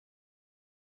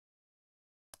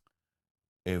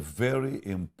a very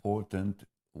important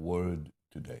word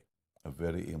today, a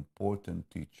very important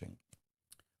teaching.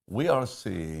 We are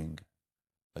seeing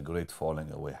a great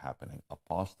falling away happening.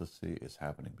 Apostasy is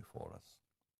happening before us.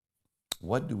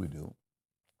 What do we do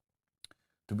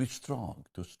to be strong,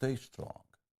 to stay strong,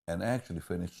 and actually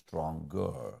finish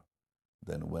stronger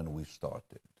than when we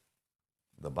started?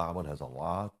 The Bible has a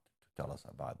lot to tell us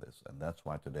about this, and that's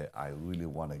why today I really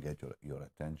want to get your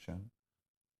attention.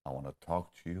 I want to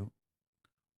talk to you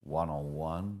one on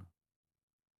one,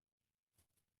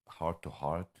 heart to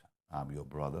heart. I'm your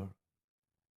brother,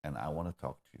 and I want to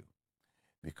talk to you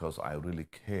because I really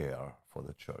care for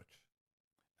the church.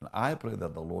 And I pray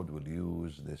that the Lord will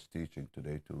use this teaching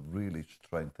today to really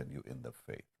strengthen you in the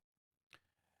faith.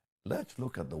 Let's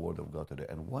look at the Word of God today.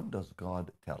 And what does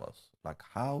God tell us? Like,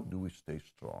 how do we stay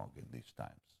strong in these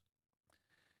times?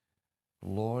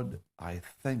 Lord, I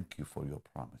thank you for your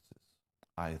promises.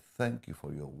 I thank you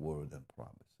for your word and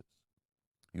promises.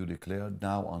 You declared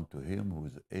now unto him who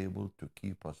is able to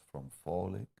keep us from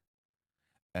falling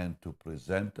and to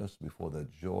present us before the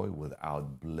joy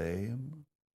without blame,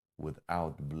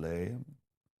 without blame.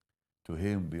 To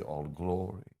him be all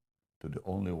glory. To the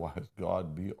only wise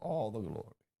God be all the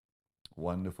glory.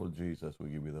 Wonderful Jesus, we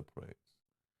give you the praise.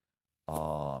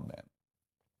 Amen.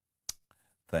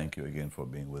 Thank you again for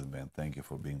being with me, and thank you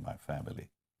for being my family.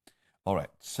 All right,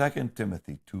 2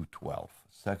 Timothy 2:12.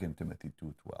 2 Timothy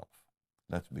 2:12.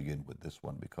 Let's begin with this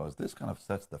one because this kind of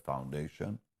sets the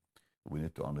foundation. We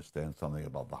need to understand something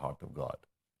about the heart of God.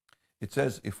 It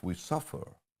says, if we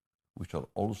suffer, we shall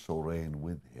also reign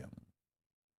with him.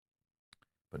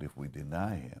 But if we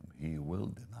deny him, he will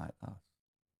deny us.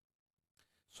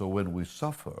 So when we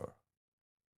suffer,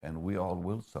 and we all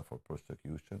will suffer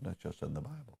persecution, that's just in the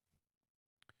Bible,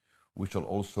 we shall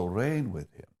also reign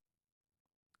with him.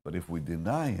 But if we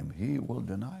deny him, he will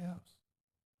deny us.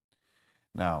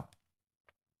 Now,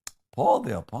 Paul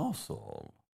the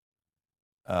Apostle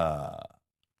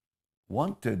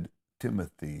wanted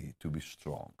Timothy to be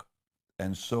strong.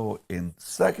 And so in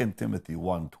 2 Timothy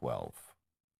 1:12,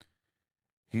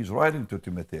 he's writing to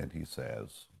Timothy and he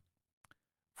says,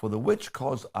 for the which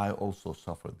cause I also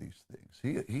suffer these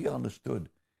things. He understood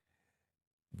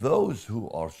those who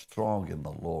are strong in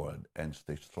the Lord and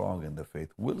stay strong in the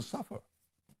faith will suffer.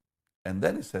 And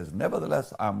then he says,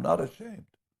 nevertheless, I'm not ashamed,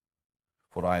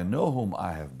 for I know whom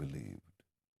I have believed,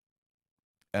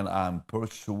 and I'm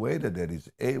persuaded that he's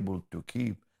able to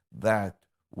keep that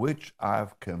which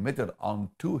I've committed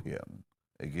unto him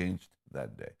against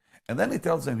that day. And then he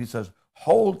tells him, he says,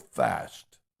 hold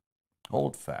fast,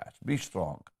 be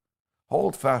strong,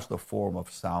 hold fast the form of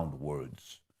sound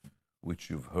words which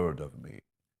you've heard of me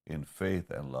in faith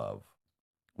and love,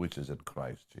 which is in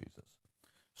Christ Jesus.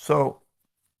 So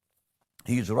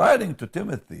he's writing to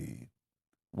Timothy,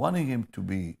 wanting him to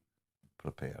be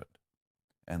prepared.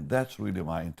 And that's really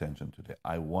my intention today.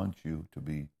 I want you to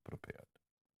be prepared.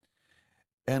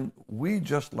 And we,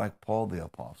 just like Paul the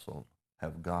Apostle,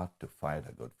 have got to fight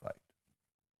a good fight.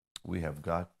 We have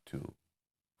got to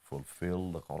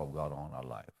fulfill the call of God on our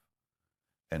life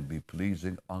and be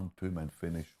pleasing unto him and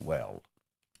finish well.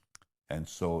 And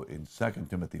so in 2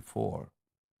 Timothy 4,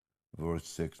 verse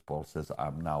 6, Paul says,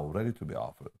 I'm now ready to be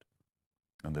offered,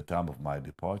 and the time of my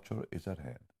departure is at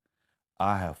hand.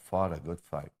 I have fought a good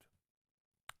fight.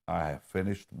 I have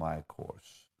finished my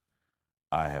course.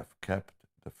 I have kept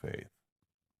the faith.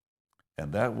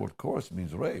 And that word course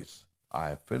means race. I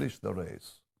have finished the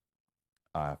race.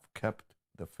 I have kept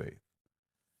the faith.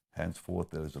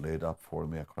 Henceforth there is laid up for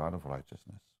me a crown of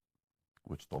righteousness,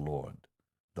 which the Lord,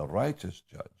 the righteous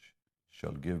judge,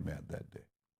 shall give me at that day.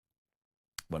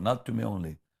 But not to me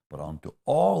only, but unto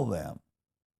all them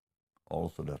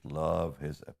also that love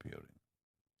his appearing.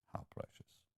 How precious.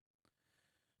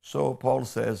 So Paul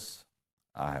says,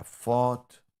 I have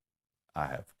fought, I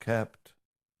have kept,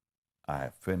 I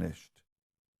have finished.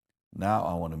 Now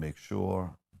I want to make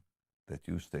sure that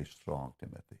you stay strong,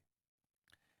 Timothy.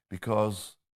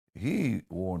 Because he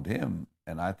warned him,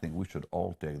 and I think we should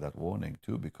all take that warning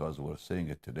too, because we're seeing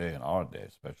it today in our day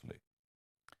especially.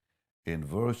 In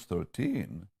verse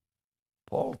 13,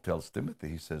 Paul tells Timothy,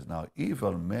 he says, now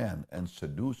evil men and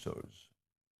seducers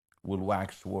will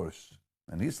wax worse.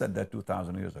 And he said that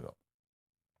 2,000 years ago.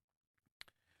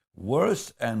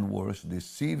 Worse and worse,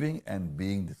 deceiving and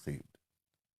being deceived.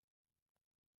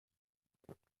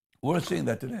 We're seeing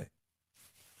that today.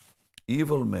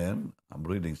 Evil men, I'm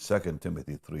reading 2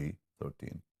 Timothy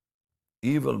 3:13.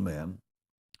 Evil men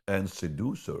and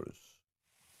seducers.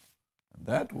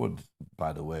 That word,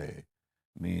 by the way,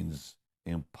 means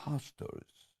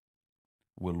impostors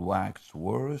will wax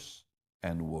worse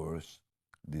and worse,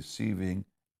 deceiving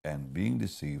and being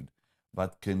deceived,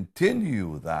 but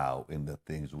continue thou in the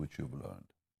things which you've learned,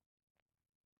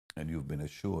 and you've been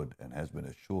assured and has been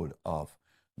assured of,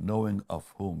 knowing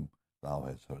of whom thou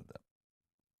hast heard them,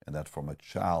 and that from a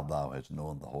child thou hast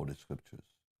known the Holy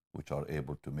Scriptures, which are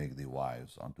able to make thee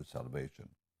wise unto salvation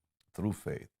through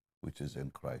faith, which is in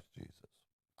Christ Jesus.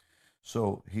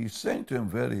 So he's saying to him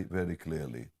very, very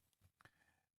clearly,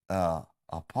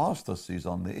 apostasy is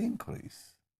on the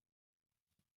increase.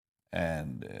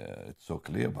 And it's so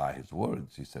clear by his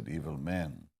words. He said, evil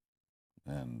men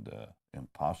and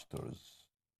impostors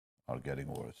are getting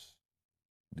worse,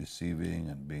 deceiving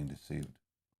and being deceived.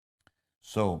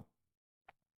 So,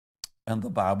 and the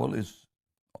Bible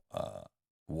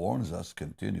warns us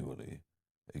continually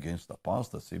against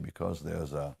apostasy because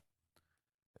there's a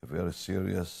very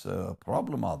serious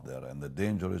problem out there, and the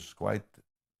danger is quite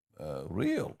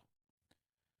real.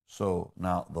 So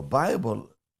now the Bible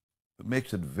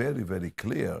makes it very, very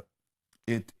clear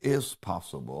it is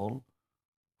possible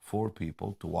for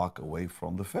people to walk away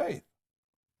from the faith.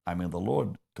 I mean, the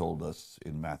Lord told us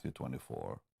in Matthew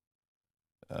 24,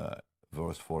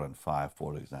 verse 4 and 5,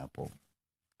 for example,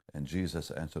 and Jesus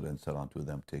answered and said unto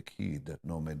them, take heed that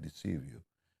no man deceive you.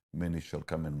 Many shall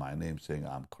come in my name, saying,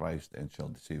 I'm Christ, and shall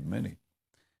deceive many.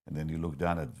 And then you look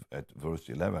down at verse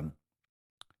 11,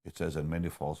 it says, and many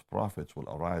false prophets will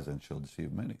arise and shall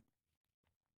deceive many.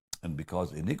 And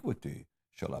because iniquity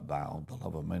shall abound, the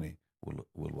love of many will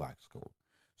wax cold.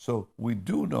 So we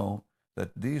do know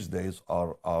that these days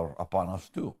are upon us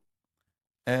too.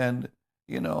 And,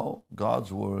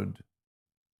 God's word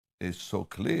is so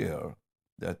clear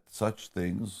that such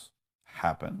things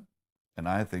happen. And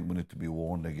I think we need to be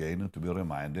warned again and to be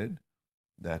reminded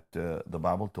that the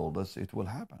Bible told us it will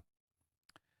happen.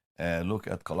 Look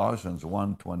at Colossians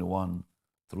 1:21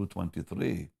 through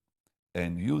 23.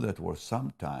 And you that were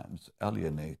sometimes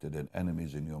alienated and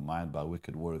enemies in your mind by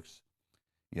wicked works,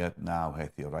 yet now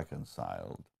hath he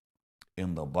reconciled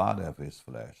in the body of his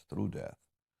flesh through death,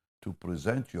 to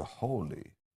present you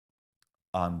holy,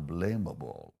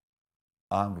 unblameable,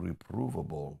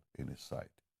 unreprovable in his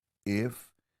sight,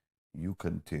 if you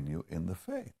continue in the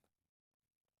faith,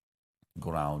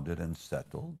 grounded and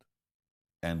settled,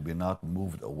 and be not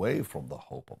moved away from the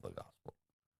hope of the gospel,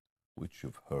 which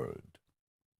you've heard,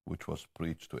 which was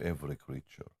preached to every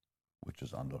creature which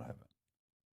is under heaven.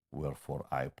 Wherefore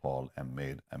I, Paul, am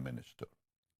made a minister.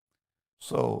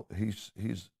 So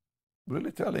he's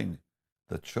really telling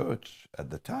the church at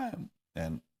the time,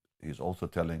 and he's also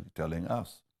telling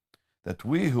us that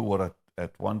we who were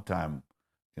at one time,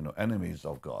 enemies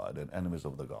of God and enemies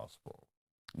of the gospel,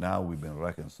 now we've been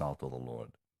reconciled to the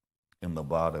Lord in the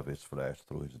body of his flesh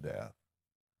through his death.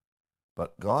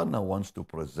 But God now wants to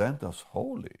present us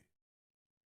holy,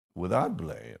 without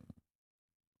blame,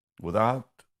 without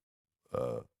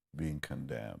being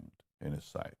condemned in his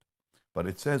sight. But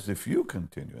it says, if you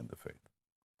continue in the faith.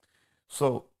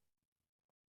 So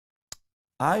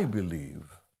I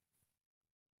believe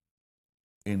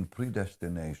in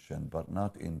predestination, but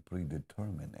not in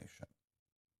predetermination.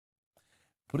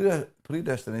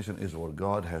 Predestination is where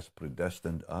God has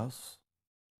predestined us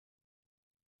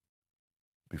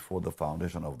before the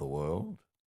foundation of the world.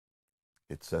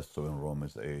 It says so in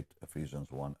Romans 8,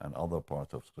 Ephesians 1, and other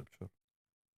parts of Scripture.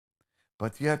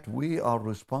 But yet we are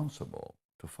responsible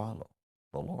to follow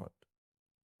the Lord.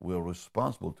 We are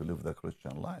responsible to live the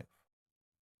Christian life.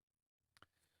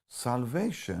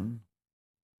 Salvation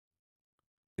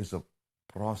is a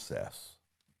process.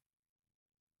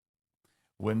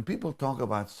 When people talk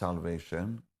about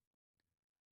salvation,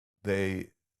 they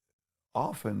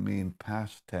often mean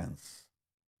past tense.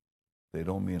 They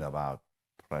don't mean about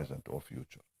present or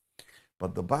future.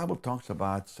 But the Bible talks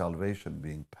about salvation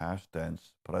being past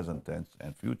tense, present tense,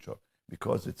 and future,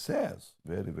 because it says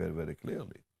very, very, very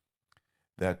clearly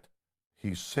that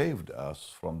he saved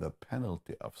us from the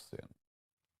penalty of sin.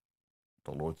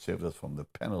 The Lord saved us from the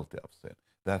penalty of sin.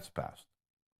 That's past.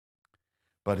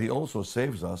 But he also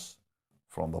saves us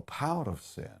from the power of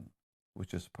sin,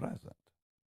 which is present.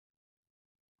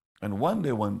 And one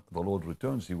day when the Lord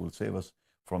returns, he will save us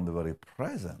from the very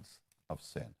presence of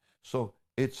sin. So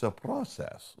it's a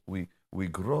process. We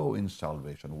grow in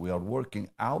salvation. We are working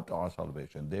out our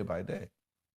salvation day by day.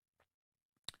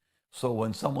 So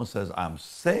when someone says, I'm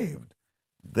saved,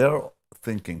 they're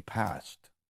thinking past.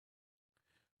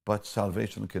 But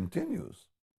salvation continues.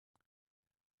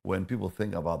 When people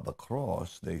think about the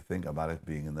cross, they think about it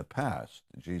being in the past.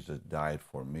 Jesus died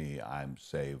for me, I'm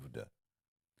saved.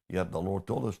 Yet the Lord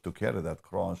told us to carry that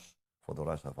cross for the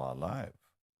rest of our life.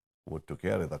 We're to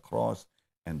carry the cross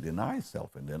and deny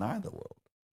self and deny the world.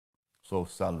 So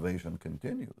salvation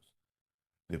continues.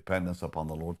 Dependence upon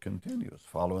the Lord continues.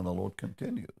 Following the Lord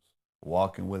continues.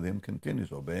 Walking with Him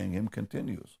continues. Obeying Him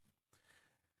continues.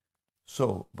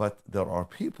 So, but there are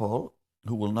people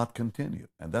who will not continue.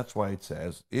 And that's why it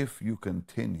says, if you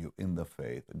continue in the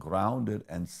faith, grounded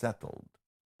and settled,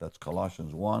 that's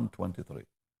Colossians 1:23,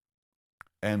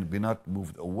 and be not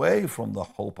moved away from the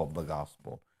hope of the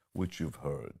gospel, which you've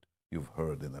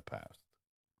heard in the past,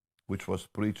 which was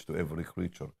preached to every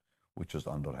creature which is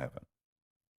under heaven.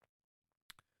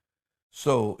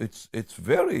 So it's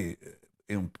very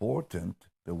important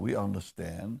that we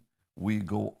understand we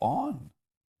go on.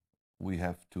 We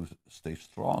have to stay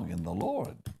strong in the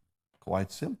Lord.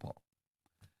 Quite simple.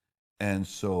 And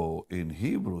so in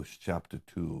Hebrews chapter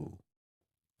 2,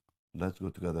 let's go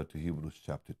together to Hebrews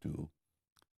chapter 2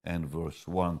 and verse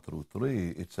 1 through 3.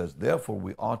 It says, therefore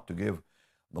we ought to give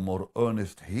the more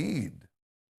earnest heed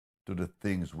to the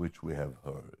things which we have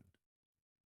heard.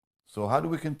 So how do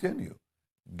we continue?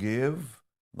 Give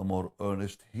the more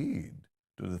earnest heed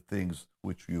to the things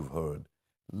which you've heard,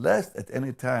 lest at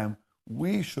any time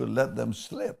we should let them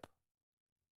slip.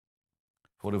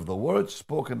 For if the word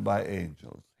spoken by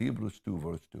angels, Hebrews 2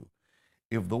 verse 2,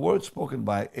 if the word spoken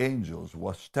by angels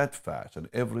was steadfast, and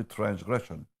every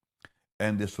transgression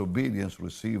and disobedience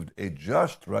received a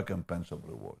just recompense of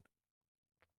reward,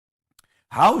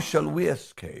 how shall we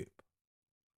escape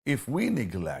if we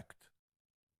neglect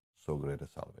so great a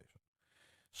salvation?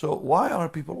 So why are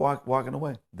people walking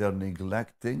away? They're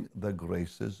neglecting the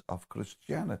graces of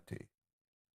Christianity.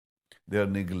 They're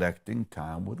neglecting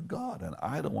time with God, and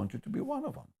I don't want you to be one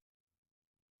of them.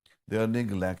 They're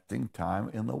neglecting time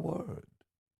in the Word,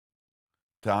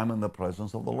 time in the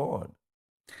presence of the Lord,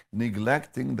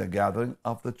 neglecting the gathering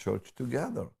of the church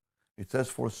together. It says,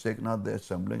 forsake not the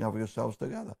assembling of yourselves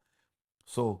together.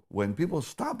 So when people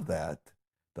stop that,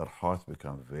 their hearts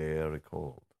become very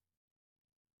cold.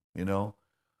 You know,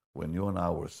 when you and I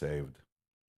were saved,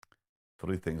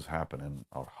 three things happened in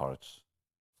our hearts.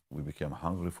 We became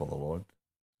hungry for the Lord,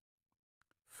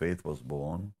 faith was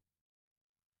born,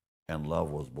 and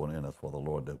love was born in us for the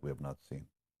Lord that we have not seen.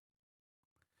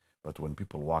 But when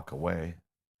people walk away,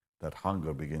 that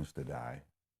hunger begins to die,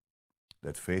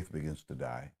 that faith begins to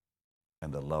die,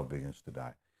 and the love begins to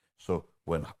die. So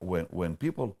when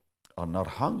people are not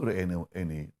hungry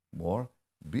anymore,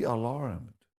 be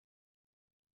alarmed.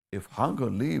 If hunger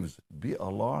leaves, be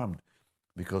alarmed,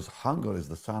 because hunger is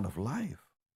the sign of life.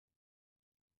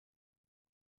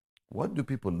 What do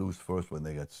people lose first when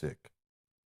they get sick?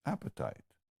 Appetite.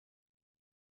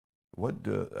 What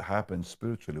happens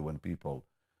spiritually when people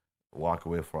walk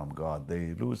away from God?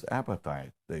 They lose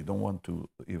appetite. They don't want to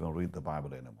even read the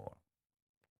Bible anymore.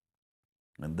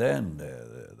 And then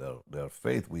their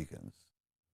faith weakens.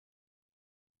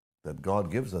 That God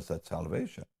gives us that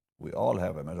salvation. We all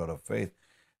have a measure of faith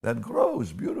that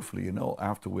grows beautifully. You know,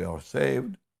 after we are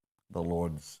saved, the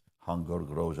Lord's hunger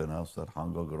grows in us. That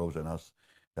hunger grows in us.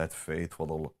 That faith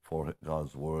for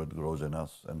God's word grows in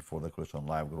us, and for the Christian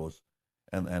life grows,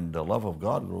 and the love of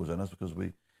God grows in us, because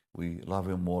we love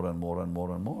Him more and more and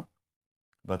more and more.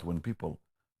 But when people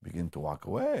begin to walk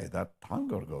away, that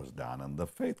hunger goes down, and the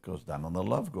faith goes down, and the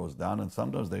love goes down, and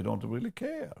sometimes they don't really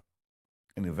care.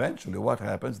 And eventually what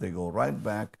happens? They go right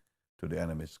back to the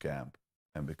enemy's camp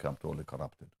and become totally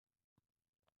corrupted.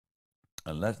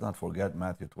 And let's not forget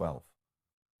Matthew 12.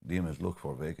 Demons look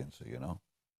for vacancy, you know.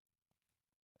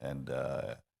 And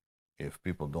if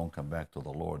people don't come back to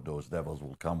the Lord, those devils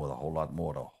will come with a whole lot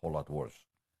more, a whole lot worse.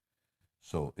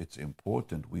 So it's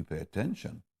important we pay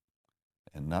attention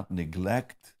and not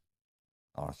neglect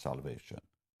our salvation.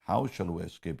 How shall we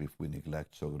escape if we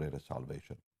neglect so great a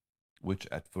salvation, which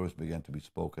at first began to be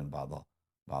spoken by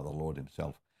the Lord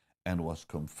Himself, and was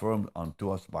confirmed unto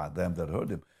us by them that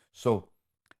heard Him? So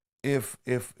if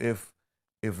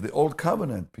the old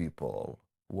covenant people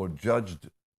were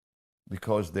judged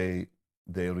because they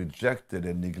rejected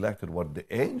and neglected what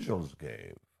the angels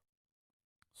gave,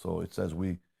 so it says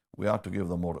we ought to give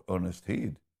them more earnest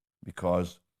heed,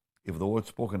 because if the word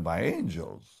spoken by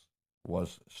angels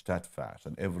was steadfast,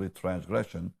 and every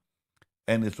transgression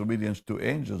and disobedience to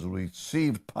angels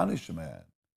received punishment,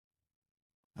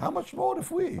 how much more if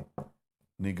we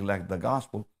neglect the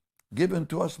gospel given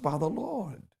to us by the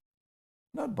Lord,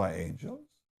 not by angels,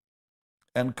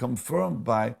 and confirmed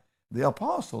by the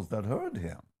apostles that heard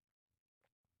Him?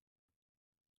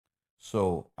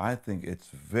 So I think it's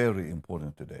very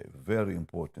important today, very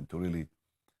important to really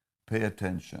pay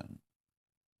attention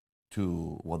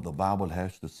to what the Bible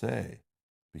has to say,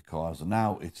 because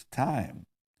now it's time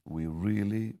we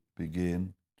really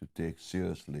begin to take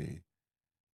seriously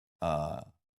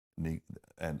and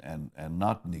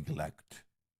not neglect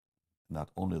not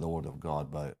only the Word of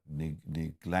God, but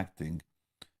neglecting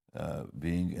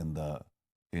being in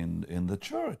the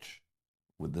church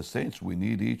with the saints. We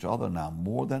need each other now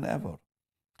more than ever.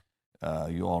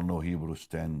 You all know Hebrews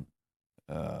 10,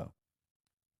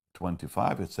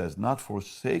 25. It says, not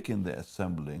forsaking the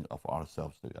assembling of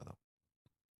ourselves together,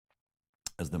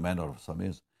 as the manner of some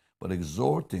is, but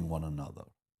exhorting one another.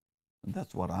 And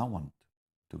that's what I want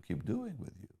to keep doing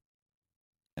with you.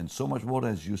 And so much more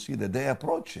as you see the day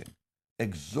approaching.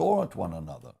 Exhort one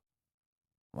another.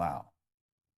 Wow.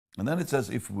 And then it says,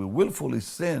 if we willfully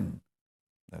sin,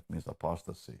 that means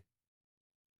apostasy.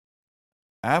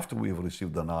 After we have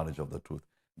received the knowledge of the truth,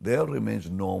 there remains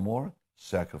no more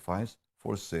sacrifice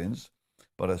for sins,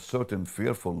 but a certain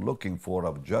fearful looking for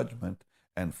of judgment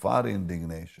and fiery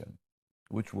indignation,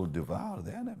 which will devour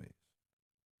the enemies.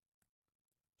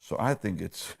 So I think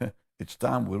it's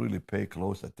time we really pay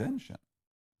close attention.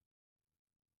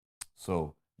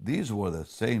 So these were the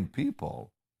same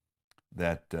people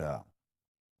that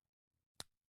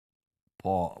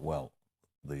Paul, well,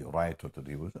 the writer to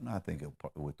the Hebrews, and I think it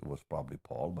was probably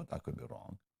Paul, but I could be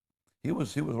wrong. He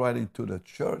was writing to the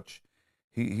church.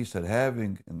 He said,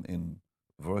 having, in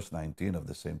verse 19 of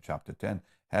the same chapter 10,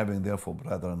 having therefore,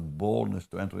 brethren, boldness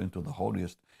to enter into the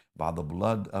holiest by the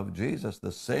blood of Jesus.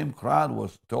 The same crowd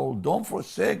was told, don't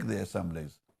forsake the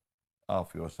assemblies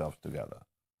of yourselves together.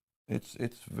 It's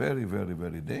very, very,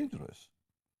 very dangerous.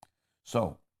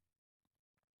 So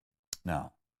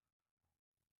now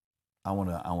I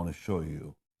wanna show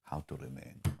you how to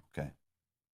remain. Okay,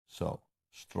 so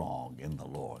strong in the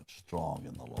Lord, strong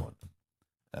in the Lord.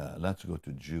 Let's go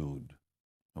to Jude.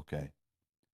 Okay,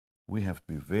 we have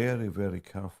to be very, very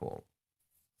careful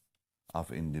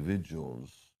of individuals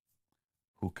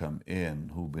who come in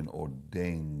who've been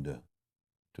ordained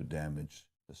to damage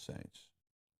the saints.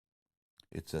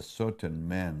 It's a certain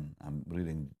men, I'm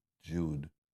reading Jude,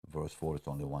 verse 4, it's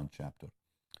only one chapter.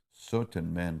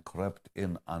 Certain men crept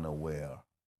in unaware,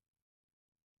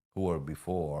 who were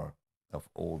before of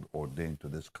old ordained to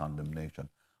this condemnation,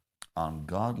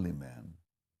 ungodly men,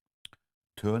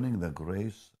 turning the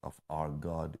grace of our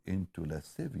God into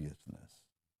lasciviousness,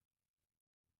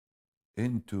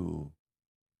 into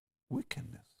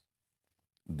wickedness,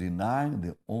 denying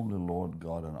the only Lord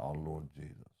God and our Lord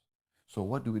Jesus. So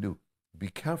what do? Be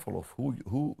careful of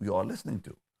who you are listening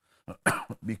to.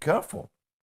 Be careful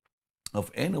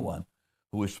of anyone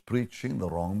who is preaching the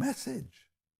wrong message,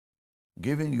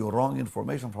 giving you wrong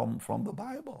information from the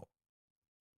Bible.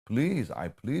 Please, I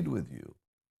plead with you,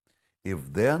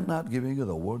 if they're not giving you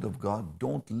the Word of God,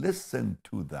 don't listen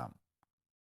to them.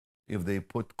 If they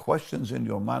put questions in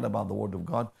your mind about the Word of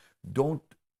God, don't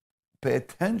pay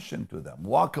attention to them.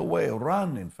 Walk away,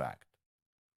 run, in fact.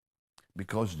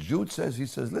 Because Jude says, he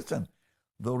says, listen,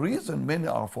 the reason many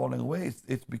are falling away,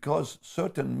 it's because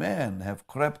certain men have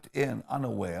crept in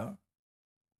unaware,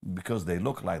 because they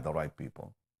look like the right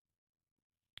people,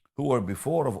 who were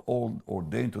before of old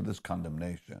ordained to this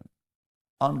condemnation.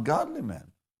 Ungodly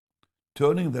men,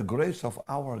 turning the grace of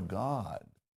our God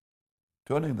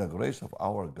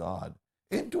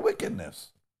into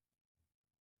wickedness,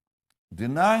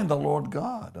 denying the Lord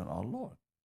God and our Lord.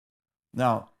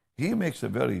 Now, he makes a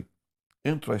very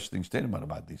interesting statement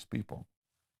about these people.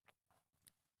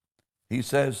 He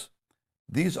says,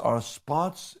 these are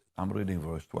spots, I'm reading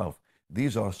verse 12,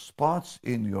 these are spots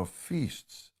in your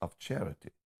feasts of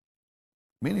charity.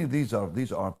 Meaning these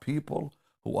are people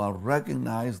who are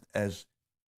recognized as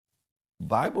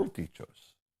Bible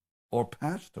teachers or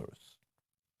pastors.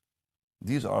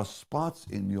 These are spots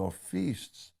in your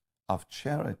feasts of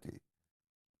charity.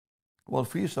 Well,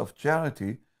 feasts of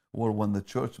charity were when the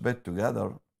church met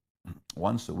together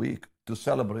once a week to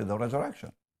celebrate the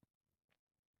resurrection.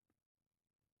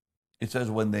 It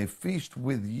says, when they feast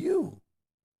with you,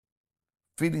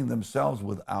 feeding themselves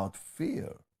without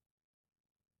fear.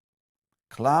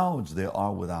 Clouds they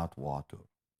are without water,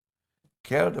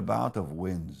 cared about of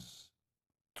winds,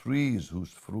 trees whose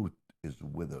fruit is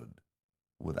withered,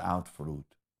 without fruit,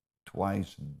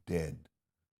 twice dead,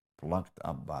 plucked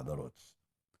up by the roots.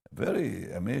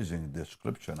 Very amazing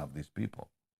description of these people.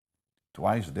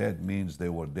 Twice dead means they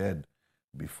were dead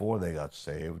before they got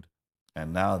saved,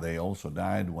 and now they also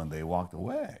died when they walked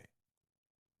away.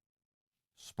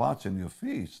 Spots in your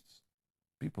feasts,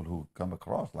 people who come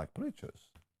across like preachers,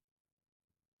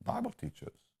 Bible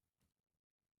teachers.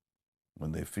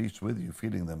 When they feast with you,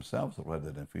 feeding themselves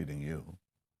rather than feeding you.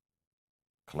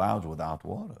 Clouds without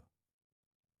water,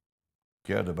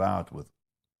 cared about with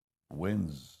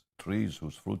winds, trees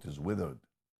whose fruit is withered.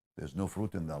 There's no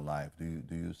fruit in their life. Do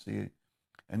you see?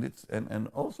 And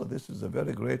also this is a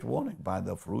very great warning. By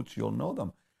the fruits you'll know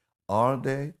them. Are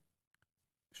they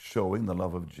showing the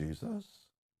love of Jesus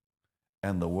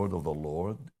and the word of the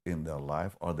Lord in their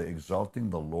life? Are they exalting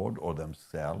the Lord or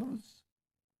themselves?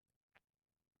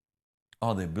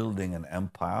 Are they building an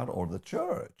empire or the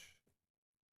church?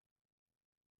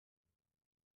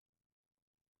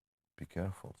 Be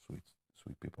careful,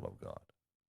 sweet people of God.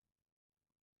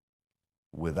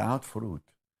 Without fruit,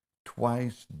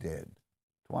 twice dead.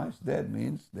 Twice dead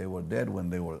means they were dead when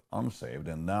they were unsaved,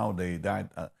 and now they died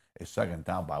a second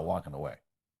time by walking away.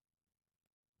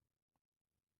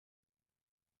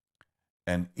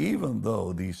 And even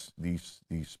though these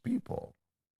people,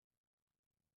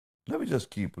 let me just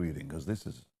keep reading because this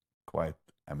is quite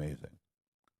amazing.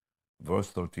 Verse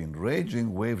 13,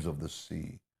 raging waves of the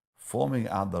sea, foaming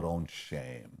out their own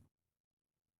shame.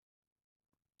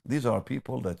 These are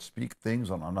people that speak things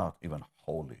that are not even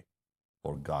holy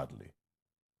or godly.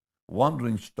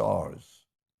 Wandering stars,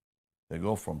 they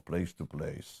go from place to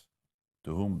place,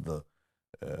 to whom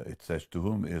it says, to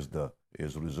whom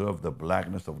is reserved the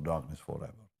blackness of darkness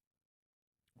forever.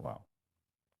 Wow.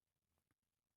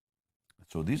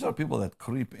 So these are people that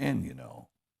creep in, you know.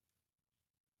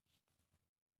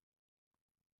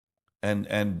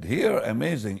 And here,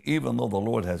 amazing, even though the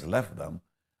Lord has left them,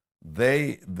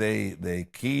 they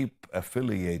keep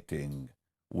affiliating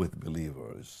with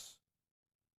believers,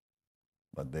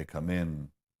 but they come in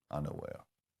unaware.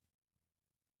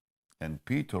 And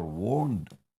Peter warned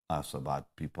us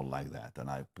about people like that. And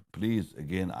I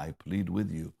plead with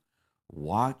you,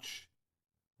 watch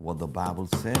what the Bible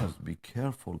says. Be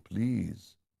careful,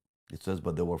 please. It says,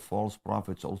 but there were false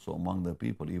prophets also among the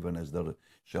people, even as there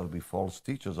shall be false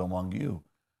teachers among you,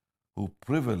 who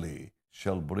privily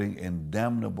shall bring in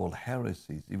damnable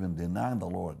heresies, even denying the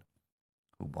Lord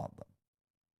who bought them,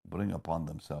 bring upon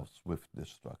themselves swift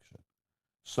destruction.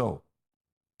 So,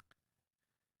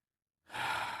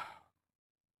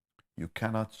 you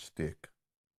cannot stick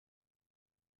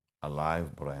a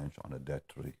live branch on a dead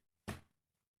tree.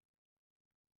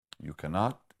 You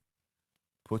cannot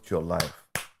put your life,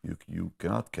 you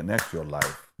cannot connect your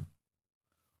life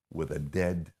with a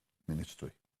dead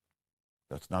ministry.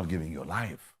 That's not giving you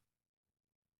life.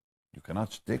 You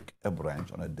cannot stick a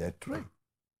branch on a dead tree.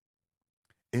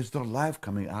 Is there life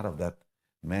coming out of that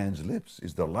man's lips?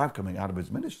 Is there life coming out of his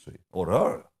ministry? Or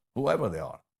her, whoever they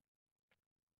are?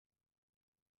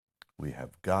 We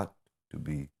have got to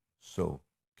be so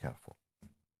careful.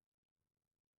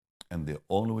 And the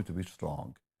only way to be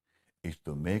strong is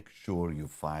to make sure you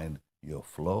find your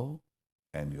flow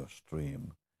and your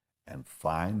stream and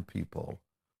find people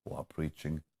who are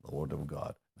preaching the Word of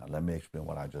God. Now, let me explain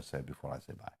what I just said before I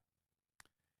say bye.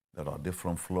 There are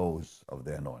different flows of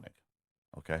the anointing,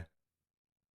 okay?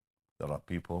 There are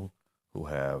people who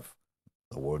have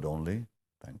the Word only,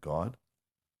 thank God,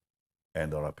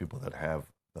 and there are people that have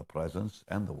the presence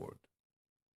and the Word.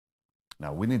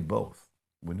 Now, we need both.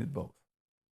 We need both.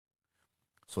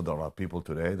 So there are people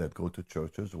today that go to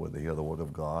churches where they hear the Word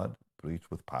of God preached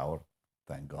with power.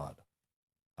 Thank God.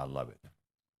 I love it.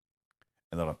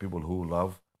 And there are people who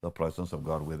love the presence of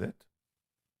God with it.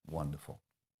 Wonderful.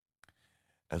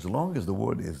 As long as the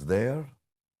Word is there,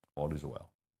 all is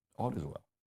well. All is well.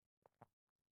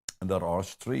 And there are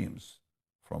streams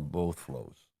from both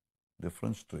flows,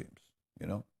 different streams, you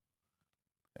know.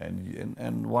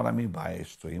 And what I mean by a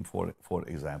stream, for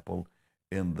example,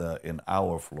 in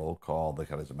our flow called the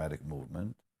charismatic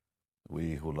movement,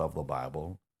 we who love the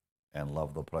Bible and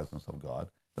love the presence of God,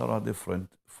 there are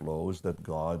different flows that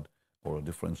God, or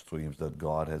different streams that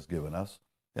God has given us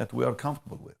that we are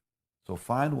comfortable with. So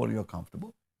find where you're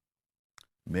comfortable.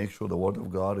 Make sure the Word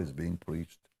of God is being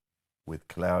preached with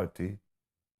clarity,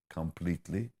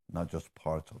 completely, not just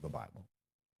parts of the Bible.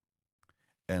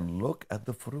 And look at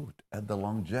the fruit, at the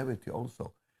longevity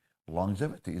also.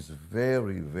 Longevity is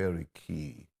very, very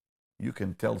key. You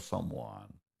can tell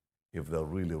someone if they're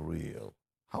really real.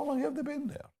 How long have they been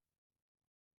there?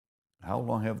 How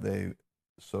long have they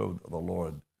served the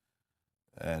Lord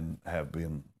and have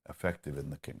been effective in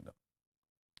the kingdom?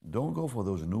 Don't go for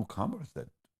those newcomers that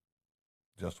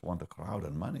just want a crowd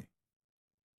and money.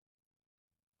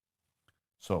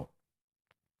 So,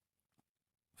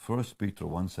 1 Peter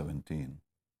 1:17.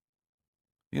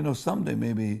 You know, someday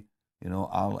maybe, you know,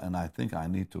 I think I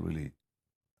need to really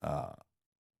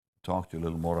talk to you a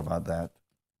little more about that.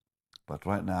 But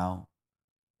right now,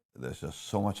 there's just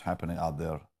so much happening out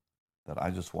there that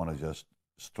I just want to just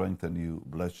strengthen you,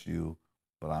 bless you,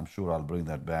 but I'm sure I'll bring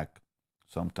that back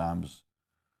sometimes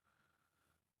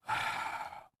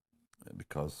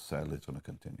because sadly it's going to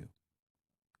continue.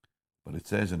 But it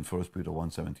says in 1 Peter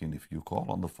 1:17, if you call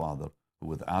on the Father, who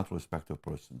without respect of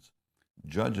persons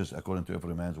judges according to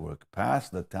every man's work, pass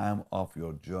the time of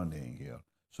your journeying here.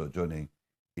 sojourning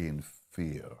in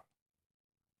fear.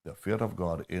 The fear of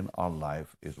God in our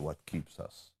life is what keeps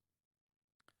us.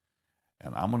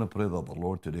 And I'm going to pray that the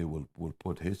Lord today will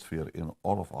put His fear in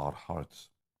all of our hearts.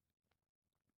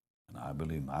 And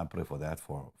I pray for that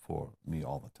for me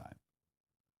all the time.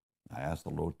 I ask the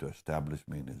Lord to establish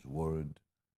me in His Word,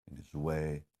 in His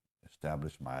way,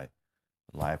 establish my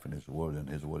life in His Word and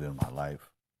His Word in my life.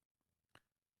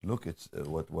 Look, it's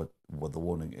what the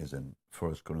warning is in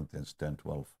 1 Corinthians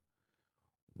 10:12.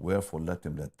 Wherefore let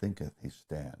him that thinketh he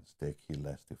stands take heed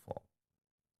lest he fall.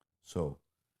 So,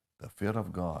 the fear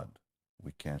of God,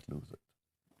 we can't lose it.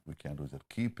 We can't lose it.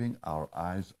 Keeping our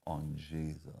eyes on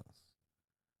Jesus.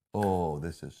 Oh,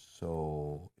 this is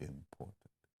so important.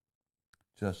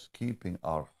 Just keeping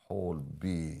our whole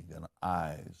being and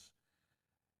eyes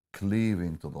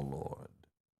cleaving to the Lord.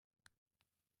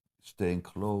 Staying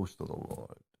close to the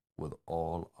Lord with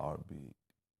all our being.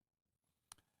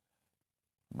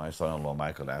 My son-in-law,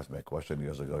 Michael, asked me a question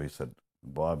years ago. He said,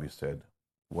 Bob, he said,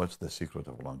 what's the secret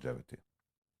of longevity?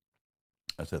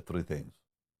 I said 3 things.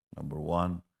 Number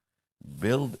 1,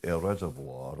 build a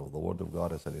reservoir of the Word of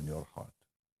God, I said, in your heart.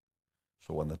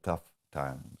 So when the tough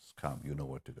times come, you know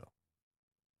where to go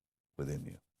within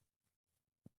you.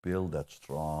 Build that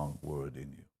strong Word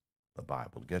in you, the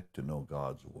Bible. Get to know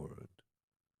God's Word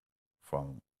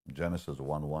from Genesis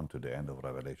 1:1 to the end of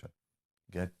Revelation.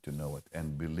 Get to know it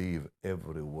and believe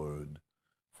every word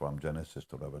from Genesis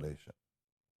to Revelation.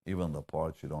 Even the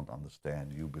parts you don't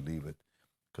understand, you believe it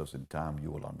because in time you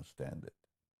will understand it.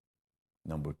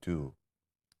 Number 2,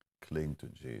 cling to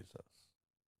Jesus.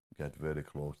 Get very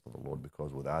close to the Lord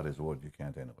because without His Word you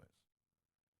can't anyways.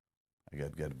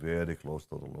 Get very close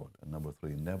to the Lord. And number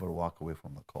 3, never walk away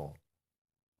from the call.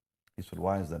 He said,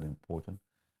 why is that important?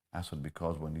 I said,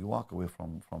 because when you walk away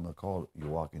from the call, you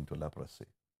walk into leprosy.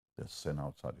 There's sin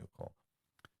outside your call.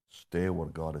 Stay where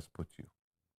God has put you.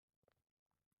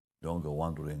 Don't go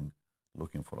wandering,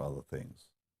 looking for other things.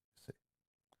 See?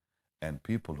 And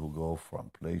people who go from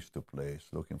place to place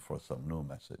looking for some new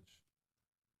message,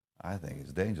 I think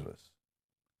it's dangerous.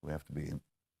 We have to be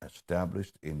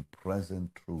established in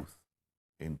present truth.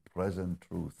 In present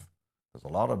truth. There's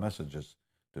a lot of messages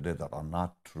today that are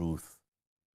not truth.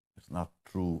 It's not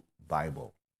true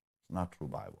Bible. It's not true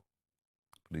Bible.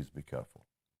 Please be careful.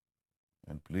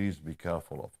 And please be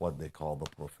careful of what they call the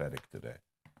prophetic today.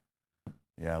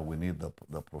 Yeah, we need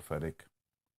the prophetic,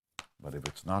 but if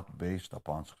it's not based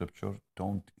upon Scripture,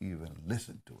 don't even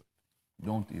listen to it.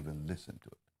 Don't even listen to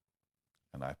it.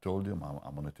 And I told you,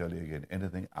 I'm going to tell you again,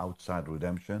 anything outside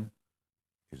redemption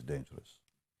is dangerous.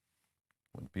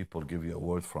 When people give you a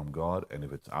word from God, and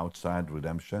if it's outside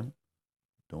redemption,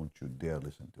 don't you dare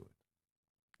listen to it.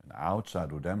 And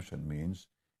outside redemption means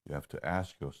you have to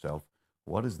ask yourself,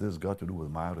 what has this got to do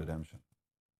with my redemption?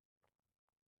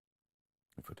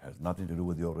 If it has nothing to do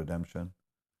with your redemption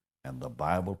and the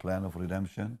Bible plan of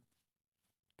redemption,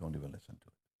 don't even listen to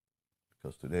it.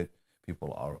 Because today,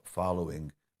 people are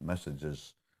following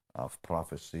messages of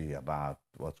prophecy about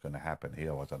what's going to happen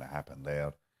here, what's going to happen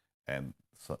there, and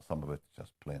some of it is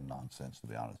just plain nonsense, to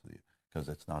be honest with you, because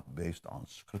it's not based on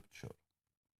Scripture.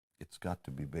 It's got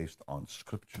to be based on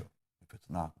Scripture. If it's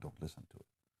not, don't listen to it.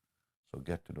 So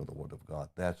get to know the Word of God.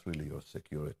 That's really your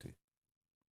security.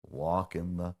 Walk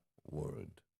in the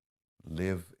Word.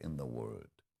 Live in the Word.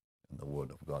 And the Word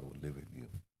of God will live in you.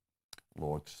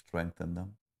 Lord, strengthen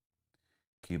them.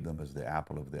 Keep them as the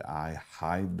apple of the eye.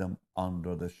 Hide them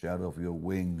under the shadow of your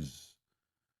wings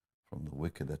from the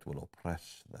wicked that will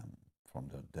oppress them, from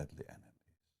their deadly enemies.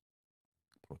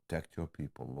 Protect your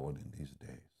people, Lord, in these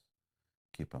days.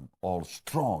 Keep them all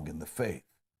strong in the faith.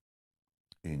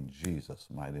 In Jesus'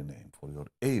 mighty name, for you're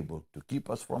able to keep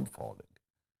us from falling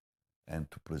and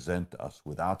to present us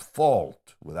without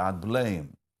fault, without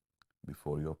blame,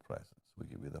 before your presence. We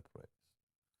give you the praise.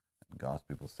 And God's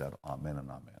people said, amen and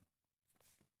amen.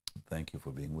 Thank you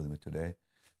for being with me today.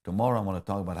 Tomorrow I'm going to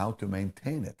talk about how to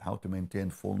maintain it, how to maintain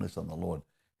fullness in the Lord,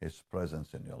 His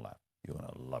presence in your life. You're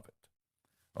going to love it.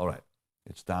 All right.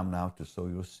 It's time now to sow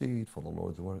your seed for the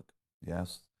Lord's work.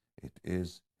 Yes, it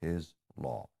is His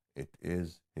law. It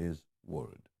is His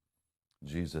word.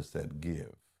 Jesus said,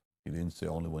 give. He didn't say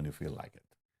only when you feel like it.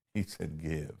 He said,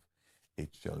 give. It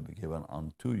shall be given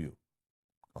unto you.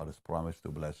 God has promised to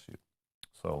bless you.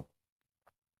 So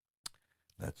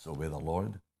let's obey the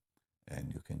Lord.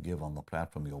 And you can give on the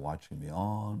platform you're watching me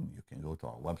on. You can go to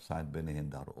our website,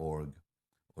 bennyhinn.org,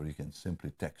 or you can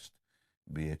simply text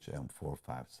BHM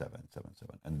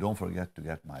 45777. And don't forget to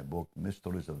get my book,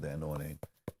 Mysteries of the Anointing,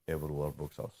 everywhere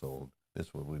books are sold.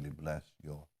 This will really bless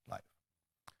your life.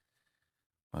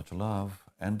 Much love.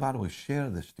 And by the way, share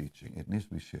this teaching. It needs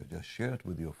to be shared. Just share it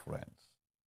with your friends.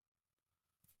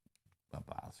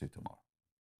 Bye-bye. I'll see you tomorrow.